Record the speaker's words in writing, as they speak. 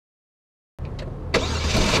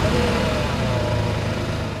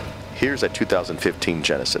Here's a 2015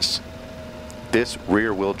 Genesis. This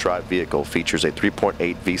rear-wheel drive vehicle features a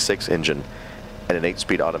 3.8 V6 engine and an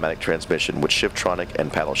 8-speed automatic transmission with Shiftronic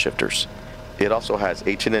and paddle shifters. It also has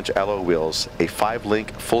 18-inch alloy wheels, a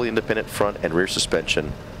 5-link fully independent front and rear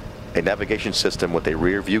suspension, a navigation system with a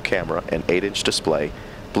rear view camera and 8-inch display,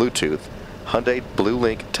 Bluetooth, Hyundai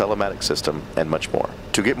BlueLink telematic system, and much more.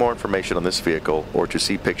 To get more information on this vehicle or to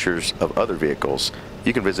see pictures of other vehicles,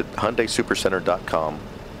 you can visit HyundaiSupercenter.com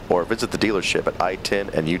or visit the dealership at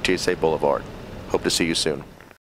I-10 and UTSA Boulevard. Hope to see you soon.